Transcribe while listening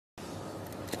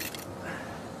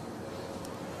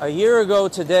A year ago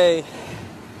today,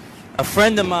 a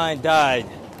friend of mine died.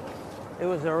 It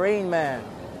was a Rain Man,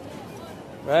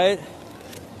 right?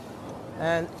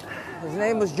 And his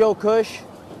name was Joe Cush.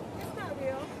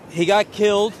 He got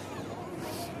killed,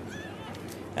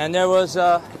 and there was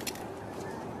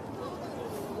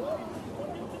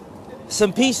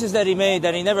some pieces that he made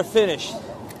that he never finished.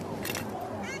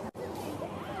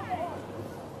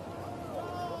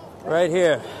 Right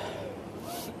here.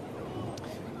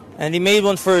 And he made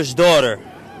one for his daughter.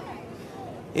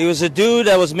 He was a dude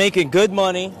that was making good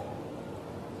money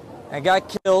and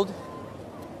got killed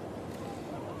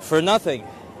for nothing.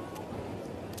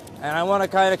 And I want to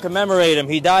kind of commemorate him.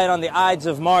 He died on the Ides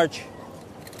of March,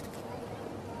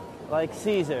 like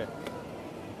Caesar.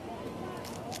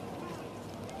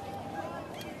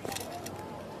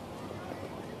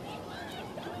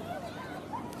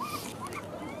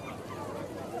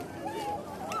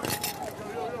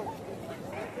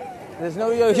 There's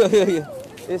no yo.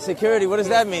 It's security. What does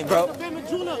that mean, bro?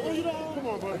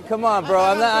 Come on, bro.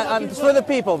 I'm for the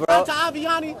people, bro. You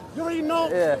already know.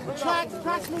 Yeah.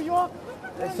 Tracks New York.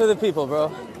 It's for the people,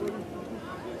 bro.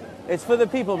 It's for the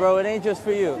people, bro. It ain't just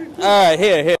for you. All right,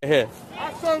 here.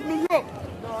 I serve New York.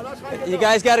 You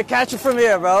guys got to catch it from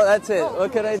here, bro. That's it.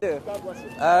 What can I do?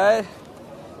 All right.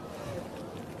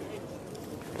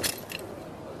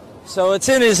 So it's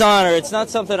in his honor. It's not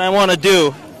something I want to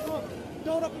do.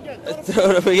 Throw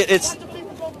it up again. It's.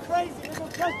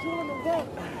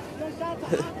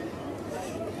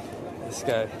 This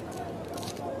guy.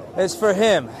 It's for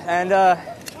him, and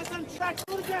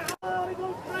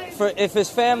for if his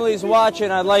family's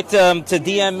watching, I'd like them to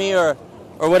DM me or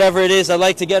whatever it is. I'd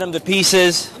like to get them to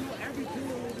pieces.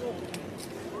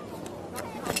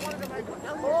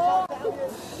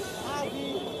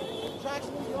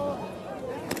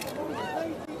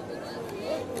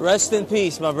 Rest in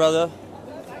peace, my brother.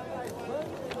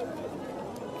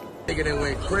 Nigga that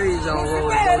went crazy on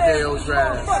Road Rodeo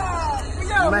Drive.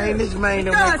 Man, this man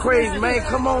that went crazy, man.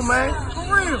 Come on, man. For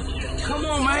real. Come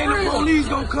on, man. The police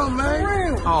gonna come,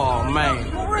 man. Oh, man.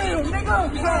 For real,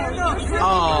 nigga.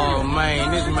 Oh,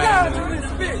 man. This man.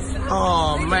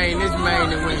 Oh, man. This man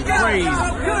that went crazy.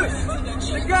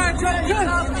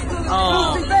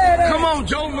 Oh, come on,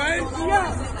 Joe, man.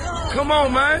 Come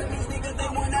on, man.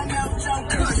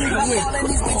 This nigga went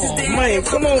crazy. Oh, man.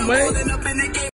 Come on, man.